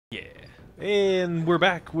And we're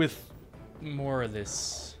back with More of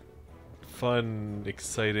this. fun,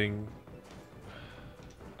 exciting...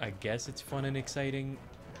 I guess it's fun and exciting.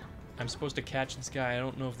 I'm supposed to catch this guy. I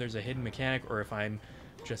don't know if there's a hidden mechanic or if I'm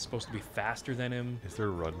just supposed to be faster than him. Is there a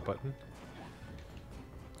run button?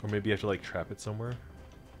 Or maybe you have to like trap it somewhere?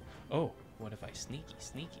 Oh, what if I sneaky?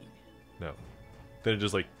 No. Then it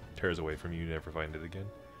just like tears away from you, you never find it again.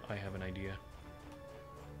 I have an idea.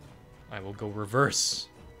 I will go reverse.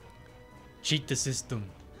 Cheat the system.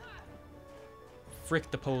 Frick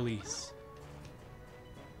the police.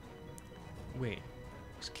 Wait,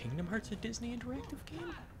 was Kingdom Hearts a Disney interactive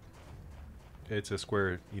game? It's a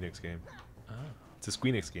Square Enix game. Ah. It's a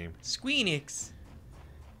Squeenix game. Squeenix!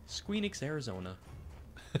 Squeenix, Arizona.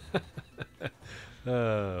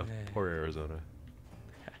 Poor Arizona.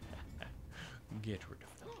 Get rid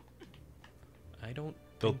of them. I don't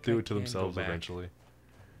They'll think do I it to can themselves go back. eventually.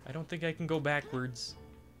 I don't think I can go backwards.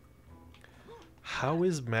 How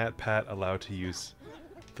is Matt Pat allowed to use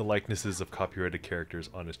the likenesses of copyrighted characters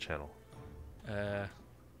on his channel?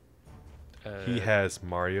 He has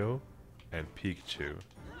Mario and Pikachu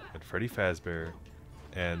and Freddy Fazbear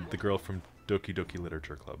and the girl from Doki Doki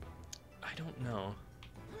Literature Club. I don't know.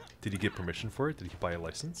 Did he get permission for it? Did he buy a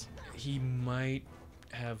license? He might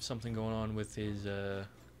have something going on with his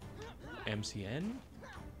MCN.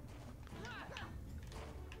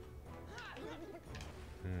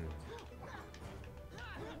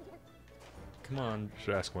 Come on,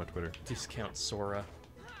 Should ask him on Twitter. discount Sora.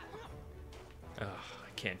 Ugh, I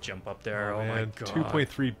can't jump up there. Oh, my man, god.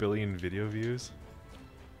 2.3 billion video views.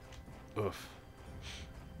 Oof.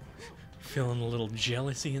 Feeling a little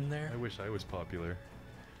jealousy in there. I wish I was popular.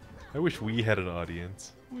 I wish we had an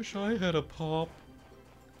audience. Wish I had a pop.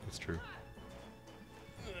 That's true.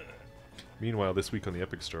 Meanwhile, this week on the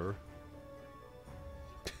Epic Store,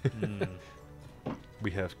 we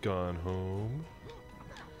have Gone Home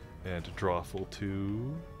and Drawful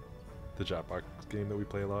 2, the Jackbox game that we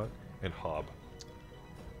play a lot, and Hob.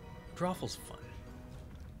 Drawful's fun.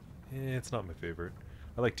 It's not my favorite.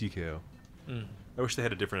 I like TKO. I wish they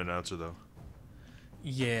had a different announcer though.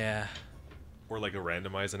 Yeah. Or like a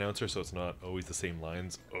randomized announcer so it's not always the same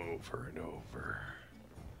lines over and over.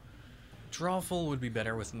 Drawful would be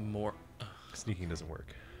better with more Sneaking doesn't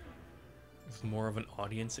work. with more of an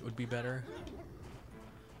audience. It would be better.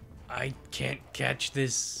 I can't catch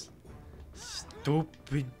this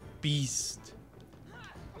stupid beast.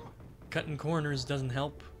 Cutting corners doesn't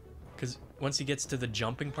help, because once he gets to the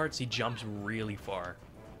jumping parts, he jumps really far.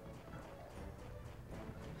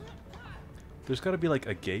 There's got to be like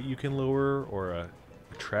a gate you can lower or a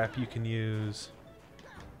trap you can use.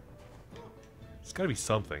 It's got to be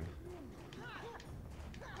something.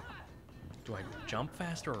 Do I jump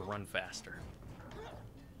faster or run faster?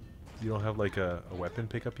 You don't have like a weapon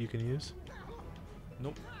pickup you can use?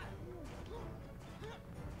 Nope.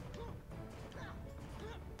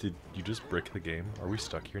 Did you just brick the game? Are we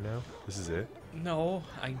stuck here now? This is it? No,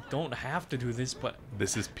 I don't have to do this, but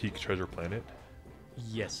This is peak Treasure Planet?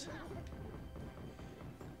 yes.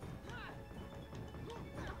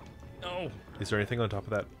 No. Is there anything on top of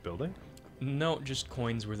that building? No, just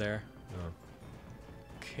coins were there. No.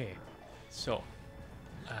 Okay, so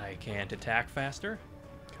I can't attack faster.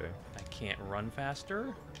 Okay. I can't run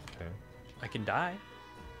faster. Okay. I can die.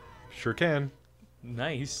 Sure can.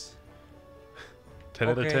 Nice. 10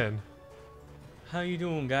 out of Okay. 10. How you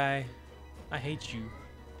doing, guy? I hate you.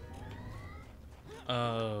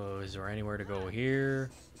 Oh, is there anywhere to go here?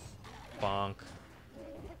 Bonk.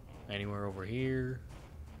 Anywhere over here?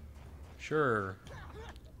 Sure.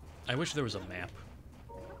 I wish there was a map.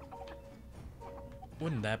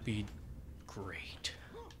 Wouldn't that be great?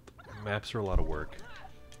 Maps are a lot of work.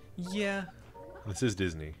 Yeah, This is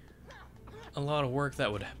Disney. a lot of work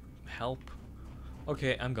that would help.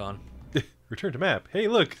 Okay, I'm gone. Return to map. Hey,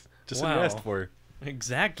 look! Just what you Wow. asked for.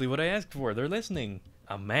 Exactly what I asked for. They're listening.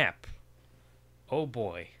 A map. Oh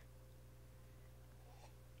boy.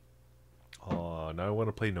 Aw, now I want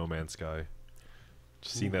to play No Man's Sky.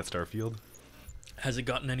 Just seen that Starfield? Has it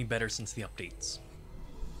gotten any better since the updates?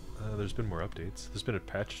 There's been more updates. There's been a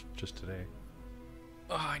patch just today.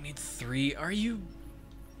 Oh, I need 3. Are you...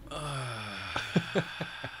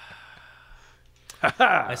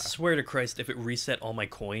 I swear to Christ, if it reset all my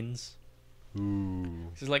coins... Ooh.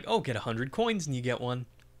 It's like, oh, get 100 coins and you get one.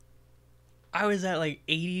 I was at like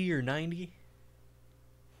 80 or 90.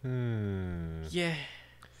 Yeah.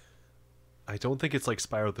 I don't think it's like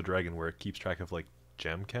Spyro the Dragon where it keeps track of like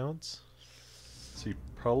gem counts. So you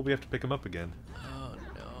probably have to pick them up again. Oh,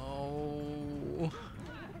 no.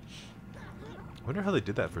 I wonder how they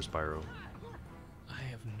did that for Spyro. I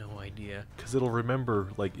have no idea. idea. Because it'll remember,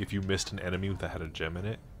 like, if you missed an enemy that had a gem in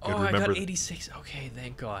it. It would Oh, I remember got 86. Okay,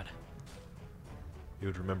 thank God. It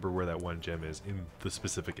would remember where that one gem is in the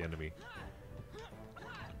specific enemy.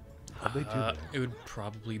 How'd they do that? It would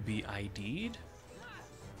probably be ID'd.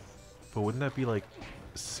 But wouldn't that be like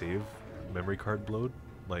save memory card load?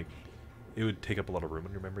 Like, it would take up a lot of room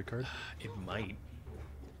on your memory card? It might.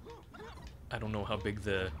 I don't know how big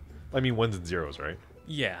the... I mean, ones and zeros, right?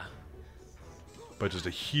 Yeah. But just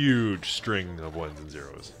a huge string of ones and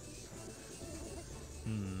zeros.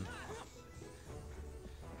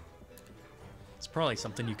 It's probably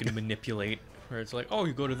something you can manipulate, where it's like, oh,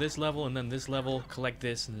 you go to this level, and then this level, collect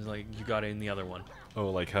this, and it's like, you got it in the other one. Oh,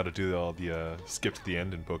 like how to do all the skip to the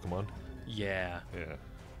end in Pokemon? Yeah. Yeah.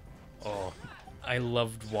 Oh, I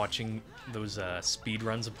loved watching those speed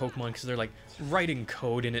runs of Pokemon, because they're like writing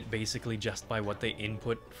code in it basically just by what they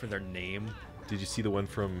input for their name. Did you see the one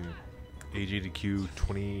from AGDQ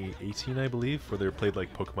 2018, I believe, where they played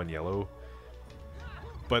like Pokemon Yellow?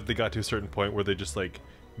 But they got to a certain point where they just like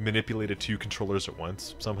manipulated 2 controllers at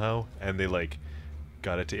once somehow, and they like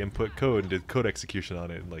got it to input code and did code execution on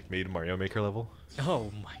it and like made a Mario Maker level.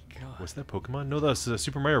 Oh my god. Was that Pokemon? No, that was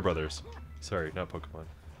Super Mario Brothers. Sorry, not Pokemon.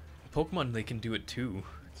 Pokemon, they can do it too,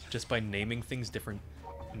 just by naming things different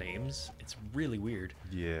names. It's really weird.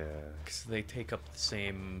 Yeah. Because they take up the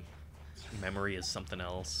same memory as something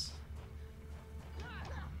else.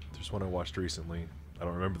 There's one I watched recently. I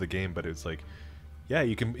don't remember the game, but it's like, yeah,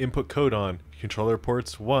 you can input code on controller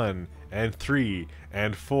ports 1 and 3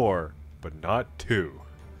 and 4, but not 2.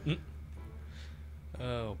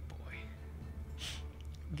 Oh boy.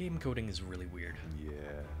 Game coding is really weird.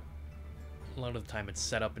 Yeah. A lot of the time it's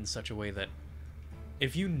set up in such a way that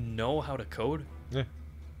if you know how to code, Yeah.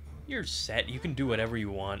 you're set. You can do whatever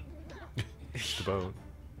you want. Just about.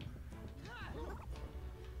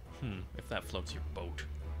 If that floats your boat.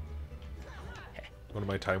 One of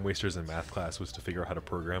my time wasters in math class was to figure out how to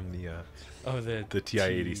program the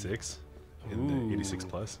TI-86 in the 86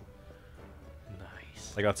 Plus.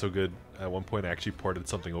 Nice. I got so good at one point I actually ported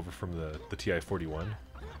something over from the TI-41,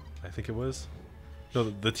 I think it was. No,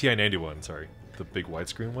 the TI-91, sorry, the big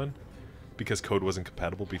widescreen one, because code wasn't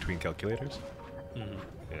compatible between calculators.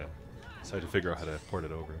 Yeah, so I had to figure out how to port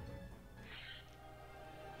it over.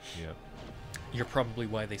 Yeah. You're probably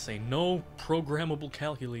why they say no programmable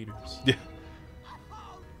calculators. Yeah.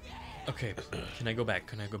 Okay, can I go back?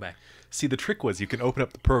 Can I go back? See, the trick was you can open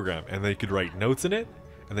up the program and then you could write notes in it,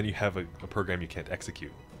 and then you have a program you can't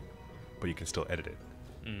execute, but you can still edit it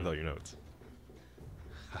without your notes.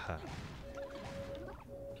 Haha.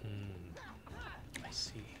 I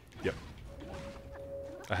see. Yep.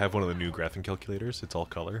 I have one of the new graphing calculators. It's all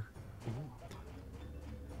color.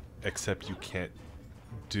 Except you can't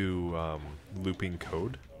do looping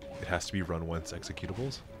code. It has to be run once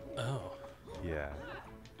executables. Oh. Yeah.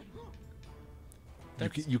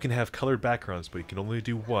 You can have colored backgrounds, but you can only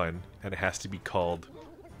do one, and it has to be called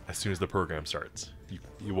as soon as the program starts.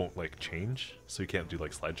 You won't like change, so you can't do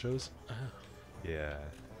like slideshows. Oh. Yeah.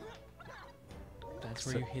 That's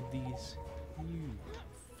where you hid these. You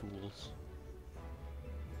fools.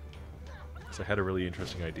 So I had a really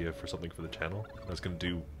interesting idea for something for the channel. I was going to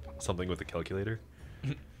do something with the calculator.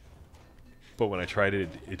 But when I tried it,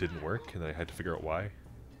 it didn't work, and I had to figure out why.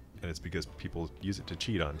 And it's because people use it to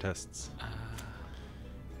cheat on tests.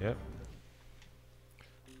 Yep.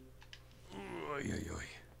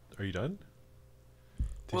 Are you done?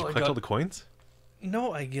 Did you collect all the coins?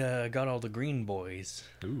 No, I got all the green boys.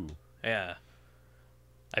 Ooh. Yeah.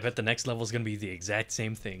 I bet the next level is going to be the exact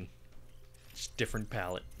same thing. Just different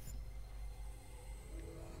palette.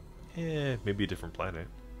 Yeah, maybe a different planet.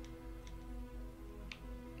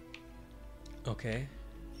 Okay.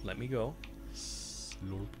 Let me go.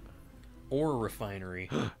 Slurp. Ore refinery.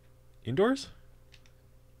 Indoors?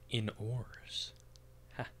 In ores.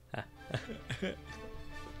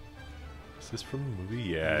 Is this from the movie?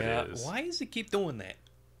 Yeah, it is. Why does it keep doing that?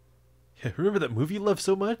 Yeah, remember that movie you loved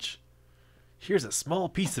so much? Here's a small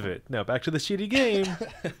piece of it. Now back to the shitty game.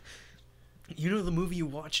 You know the movie you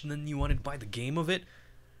watched and then you wanted to buy the game of it?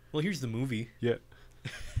 Well, here's the movie. Yeah.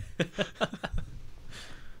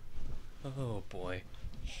 Oh, boy.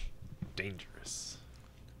 Dangerous.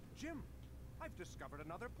 Jim, I've discovered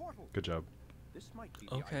another portal. Good job. This might be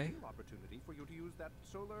the Okay. ideal opportunity for you to use that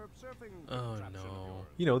solar surfing Oh, contraption of no. yours.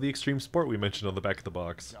 You know, the extreme sport we mentioned on the back of the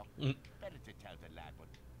box. Mm. Better to tell the lad what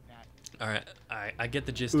that Alright, I get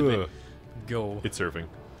the gist of it. Ugh. Go. It's surfing.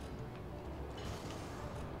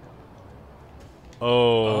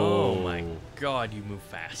 Oh. Oh my god, you move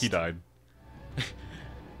fast. He died.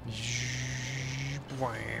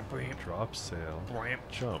 Drop, sail,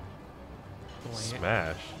 jump,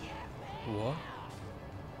 smash. What?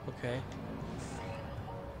 Okay.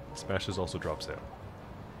 Smashes also drops out.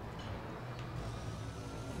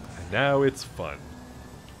 And now it's fun.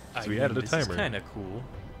 So we added a timer. This is kind of cool.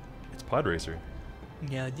 It's Pod Racer.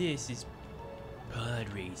 Now this is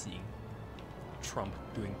pod racing. Trump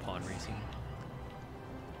doing pod racing.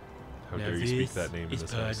 How Now dare you speak that name in is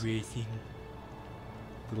this pod house. racing.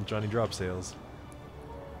 Little Johnny Drop Sales.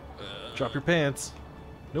 Drop your pants.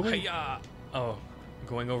 No way. Hiya! Oh,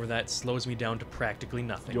 going over that slows me down to practically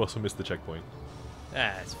nothing. You also missed the checkpoint.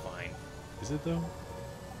 That's fine. Is it though?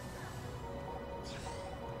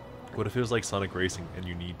 What if it was like Sonic Racing and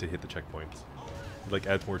you need to hit the checkpoints? It, like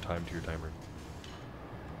adds more time to your timer.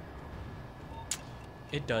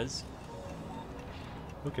 It does.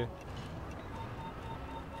 Okay.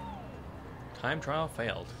 Time trial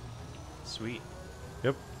failed. Sweet.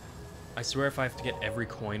 Yep. I swear if I have to get every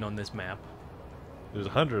coin on this map. There's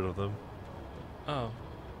 100 of them. Oh,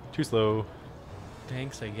 Too slow.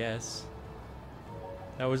 thanks, I guess.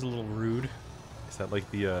 That was a little rude. Is that like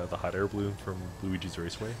the hot air balloon from Luigi's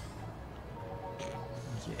Raceway?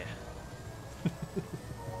 Yeah. If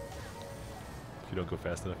you don't go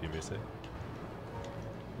fast enough, you miss it.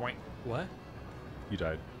 What? You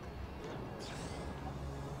died.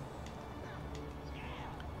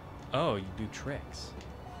 Oh, you do tricks.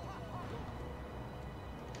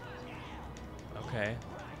 Okay.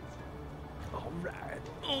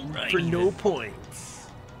 Alright. For no points.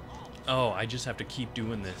 Oh, I just have to keep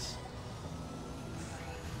doing this.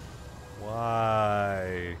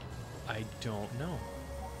 Why? I don't know.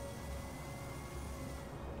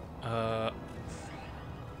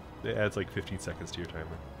 It adds like 15 seconds to your timer.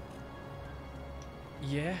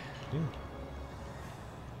 Yeah. Yeah.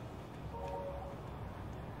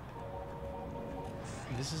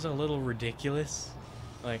 This is a little ridiculous.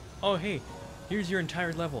 Like, oh hey, here's your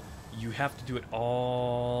entire level. You have to do it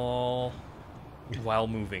all while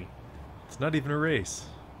moving. It's not even a race.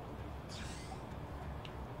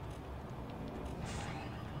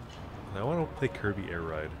 And I want to play Kirby Air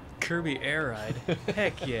Ride. Kirby Air Ride?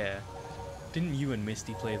 Heck yeah. Didn't you and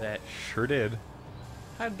Misty play that? Sure did.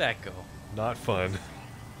 How'd that go? Not fun.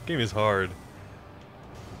 Game is hard.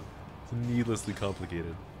 It's needlessly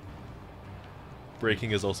complicated.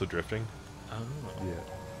 Braking is also drifting. Oh. Yeah.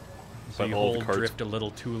 So But you all the hold carts- drift a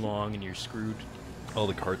little too long and you're screwed. All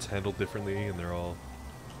the carts handled differently, and they all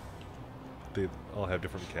have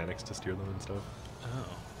different mechanics to steer them and stuff. Oh.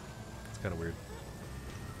 It's kind of weird.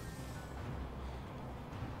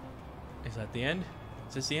 Is that the end?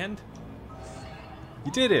 Is this the end?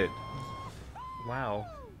 You did it! Wow.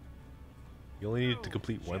 You only needed to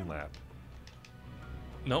complete one lap.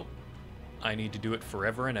 Nope. I need to do it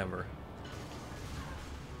forever and ever.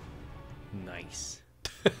 Nice.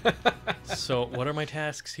 So, what are my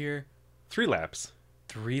tasks here? 3 laps.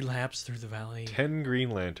 3 laps through the valley. 10 green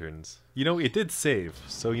lanterns. You know, it did save,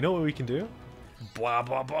 so you know what we can do? Blah,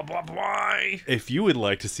 blah, blah, blah, blah. If you would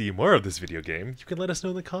like to see more of this video game, you can let us know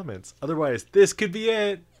in the comments. Otherwise, this could be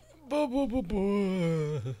it.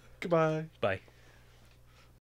 Goodbye. Bye.